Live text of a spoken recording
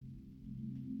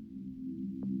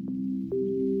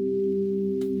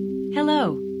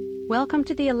Hello. Welcome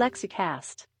to the Alexa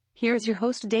Cast. Here's your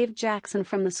host, Dave Jackson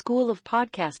from the School of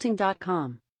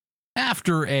Podcasting.com.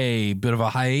 After a bit of a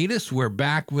hiatus, we're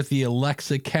back with the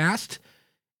Alexa Cast.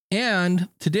 And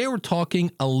today we're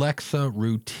talking Alexa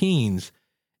routines.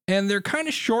 And they're kind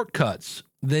of shortcuts.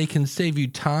 They can save you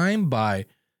time by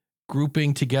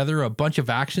grouping together a bunch of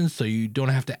actions so you don't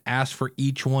have to ask for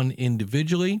each one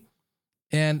individually.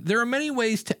 And there are many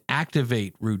ways to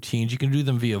activate routines. You can do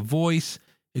them via voice.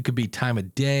 It could be time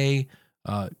of day.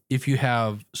 If you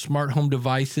have smart home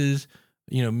devices,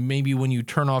 maybe when you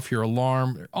turn off your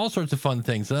alarm, all sorts of fun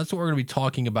things. So that's what we're going to be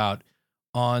talking about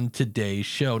on today's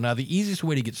show. Now, the easiest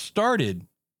way to get started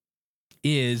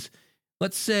is,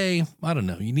 let's say,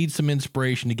 you need some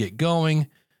inspiration to get going.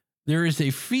 There is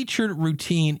a featured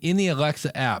routine in the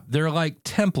Alexa app. They're like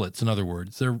templates, in other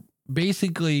words. They're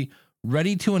basically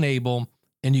ready to enable,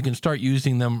 and you can start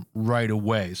using them right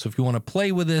away. So if you want to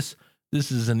play with this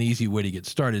is an easy way to get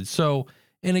started. So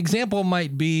an example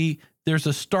might be there's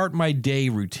a start my day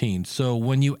routine. So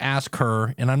when you ask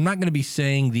her, and I'm not going to be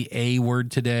saying the A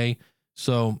word today,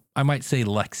 so I might say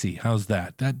Lexi. How's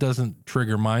that? That doesn't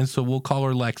trigger mine, so we'll call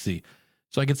her Lexi.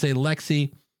 So I could say,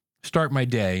 Lexi, start my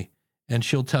day, and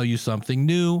she'll tell you something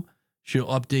new. She'll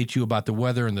update you about the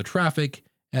weather and the traffic,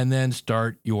 and then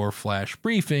start your flash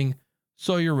briefing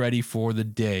so you're ready for the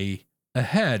day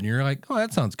ahead. And you're like, oh,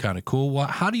 that sounds kind of cool. Well,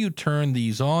 how do you turn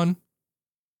these on?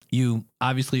 You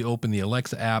obviously open the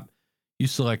Alexa app. You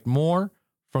select more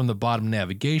from the bottom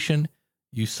navigation.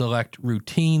 You select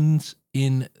routines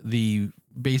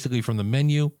basically from the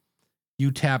menu.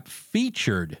 You tap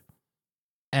featured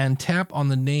and tap on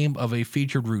the name of a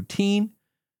featured routine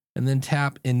and then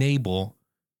tap enable.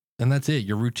 And that's it.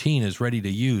 Your routine is ready to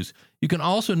use. You can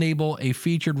also enable a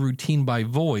featured routine by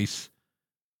voice.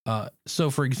 So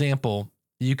for example,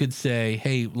 you could say,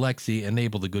 hey, Lexi,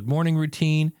 enable the good morning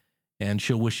routine, and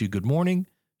she'll wish you good morning.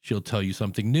 She'll tell you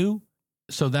something new.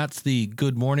 So that's the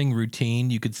good morning routine.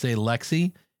 You could say,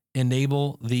 Lexi,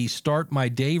 enable the start my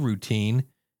day routine,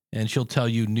 and she'll tell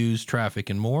you news, traffic,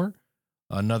 and more.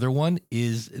 Another one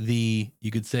is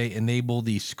you could say, enable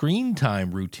the screen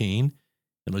time routine,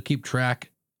 and it'll keep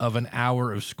track of an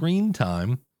hour of screen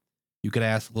time. You could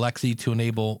ask Lexi to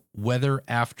enable weather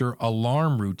after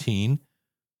alarm routine.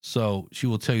 So she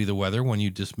will tell you the weather when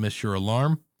you dismiss your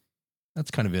alarm.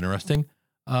 That's kind of interesting.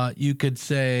 You could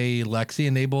say, Lexi,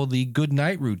 enable the good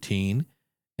night routine,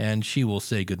 and she will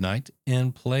say good night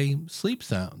and play sleep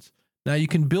sounds. Now you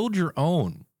can build your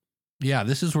own. Yeah,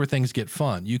 this is where things get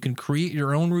fun. You can create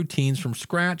your own routines from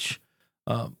scratch,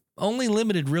 only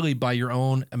limited really by your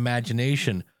own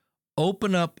imagination.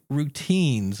 Open up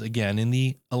routines again in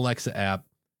the Alexa app,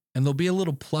 and there'll be a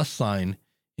little plus sign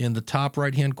in the top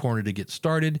right-hand corner to get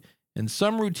started. And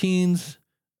some routines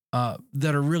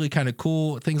that are really kind of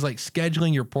cool, things like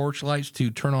scheduling your porch lights to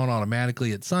turn on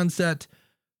automatically at sunset,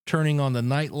 turning on the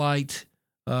night light,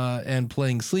 and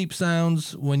playing sleep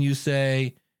sounds when you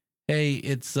say, hey,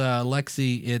 it's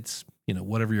Lexi, it's,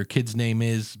 whatever your kid's name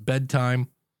is, bedtime,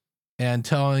 and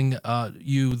telling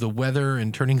you the weather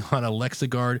and turning on Alexa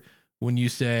Guard when you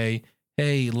say,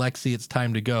 hey, Lexi, it's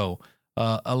time to go.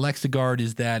 Alexa Guard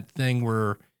is that thing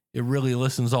where it really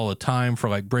listens all the time for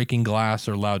like breaking glass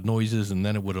or loud noises, and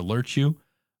then it would alert you.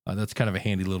 That's kind of a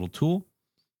handy little tool.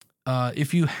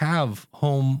 If you have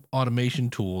home automation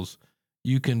tools,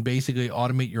 you can basically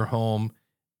automate your home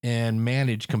and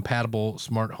manage compatible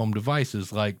smart home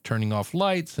devices like turning off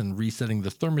lights and resetting the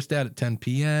thermostat at 10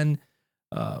 p.m.,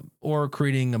 or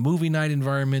creating a movie night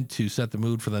environment to set the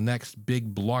mood for the next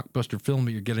big blockbuster film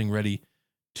that you're getting ready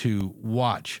to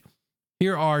watch.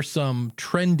 Here are some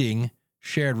trending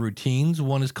shared routines.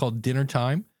 One is called dinner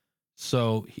time.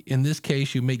 So in this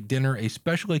case, you make dinner a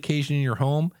special occasion in your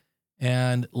home,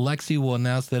 and Lexi will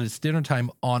announce that it's dinner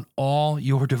time on all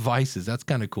your devices. That's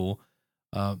kind of cool.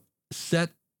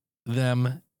 Set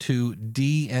them to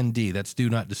D&D. That's do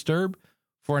not disturb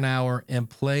for an hour, and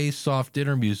play soft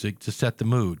dinner music to set the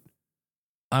mood.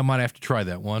 I might have to try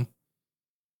that one.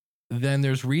 Then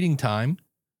there's reading time.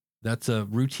 That's a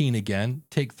routine again.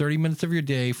 Take 30 minutes of your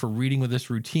day for reading with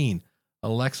this routine.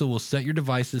 Alexa will set your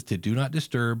devices to do not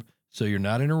disturb so you're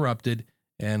not interrupted,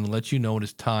 and let you know when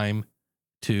it's time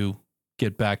to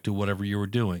get back to whatever you were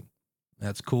doing.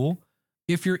 That's cool.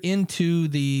 If you're into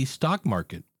the stock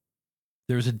market,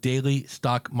 there's a daily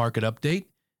stock market update.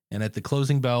 And at the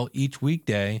closing bell each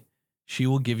weekday, she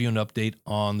will give you an update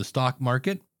on the stock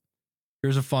market.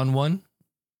 Here's a fun one,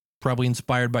 probably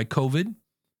inspired by COVID.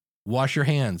 Wash your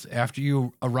hands. After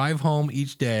you arrive home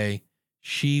each day,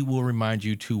 she will remind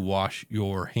you to wash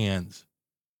your hands.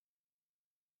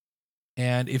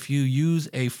 And if you use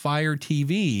a Fire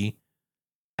TV,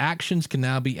 actions can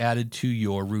now be added to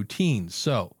your routines.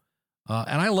 So,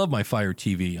 and I love my Fire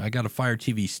TV. I got a Fire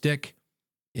TV stick,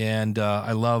 and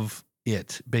I love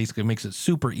it. Basically, it makes it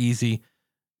super easy.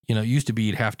 You know, it used to be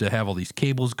you'd have to have all these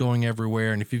cables going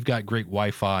everywhere, and if you've got great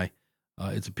Wi-Fi,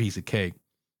 it's a piece of cake.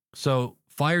 So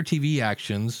Fire TV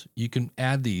actions, you can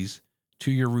add these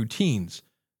to your routines.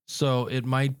 So it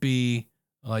might be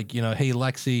like, you know, hey,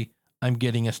 Lexi, I'm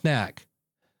getting a snack.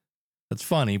 That's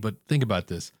funny, but think about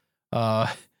this.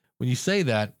 When you say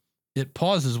that, it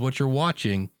pauses what you're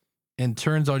watching and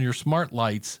turns on your smart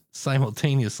lights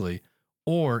simultaneously.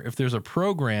 Or if there's a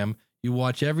program you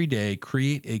watch every day,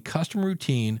 create a custom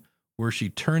routine where she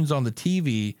turns on the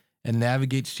TV and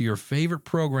navigates to your favorite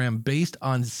program based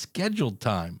on scheduled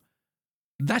time.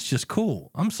 That's just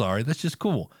cool. I'm sorry, that's just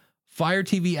cool. Fire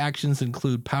TV actions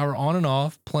include power on and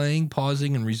off, playing,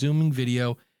 pausing, and resuming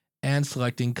video, and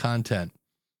selecting content.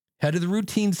 Head to the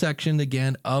routine section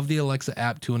again of the Alexa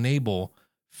app to enable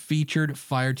featured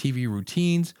Fire TV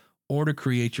routines or to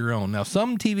create your own. Now,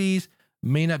 some TVs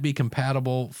may not be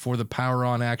compatible for the power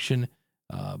on action,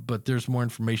 but there's more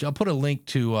information. I'll put a link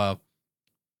to,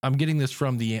 I'm getting this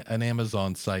from an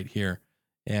Amazon site here,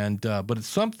 and but it's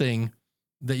something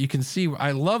that you can see.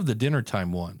 I love the dinner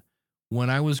time one. When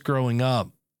I was growing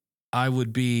up, I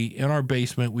would be in our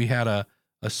basement. We had a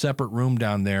separate room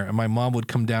down there, and my mom would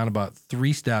come down about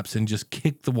 3 steps and just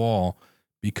kick the wall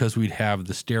because we'd have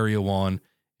the stereo on.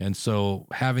 And so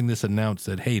having this announced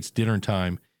that, hey, it's dinner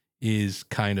time is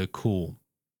kind of cool.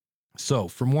 So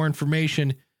for more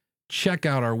information, check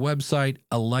out our website,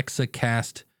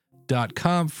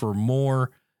 alexacast.com, for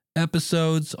more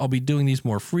episodes. I'll be doing these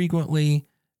more frequently,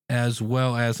 as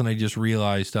well as, and I just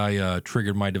realized I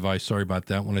triggered my device. Sorry about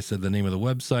that when I said the name of the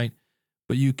website.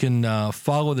 But you can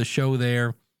follow the show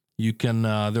there. You can,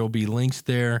 there will be links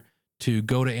there to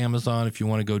go to Amazon if you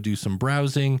want to go do some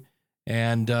browsing.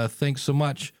 And thanks so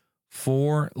much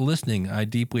for listening. I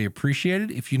deeply appreciate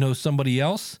it. If you know somebody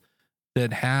else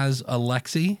that has a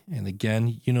Lexi, and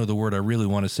again, you know the word I really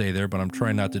want to say there, but I'm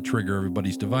trying not to trigger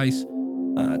everybody's device,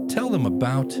 tell them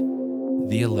about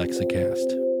the Alexa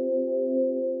Cast.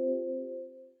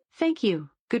 Thank you.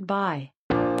 Goodbye.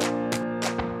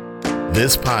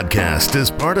 This podcast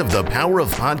is part of the Power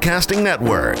of Podcasting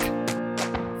Network.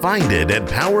 Find it at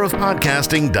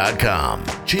powerofpodcasting.com.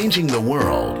 Changing the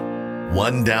world,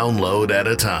 one download at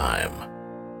a time.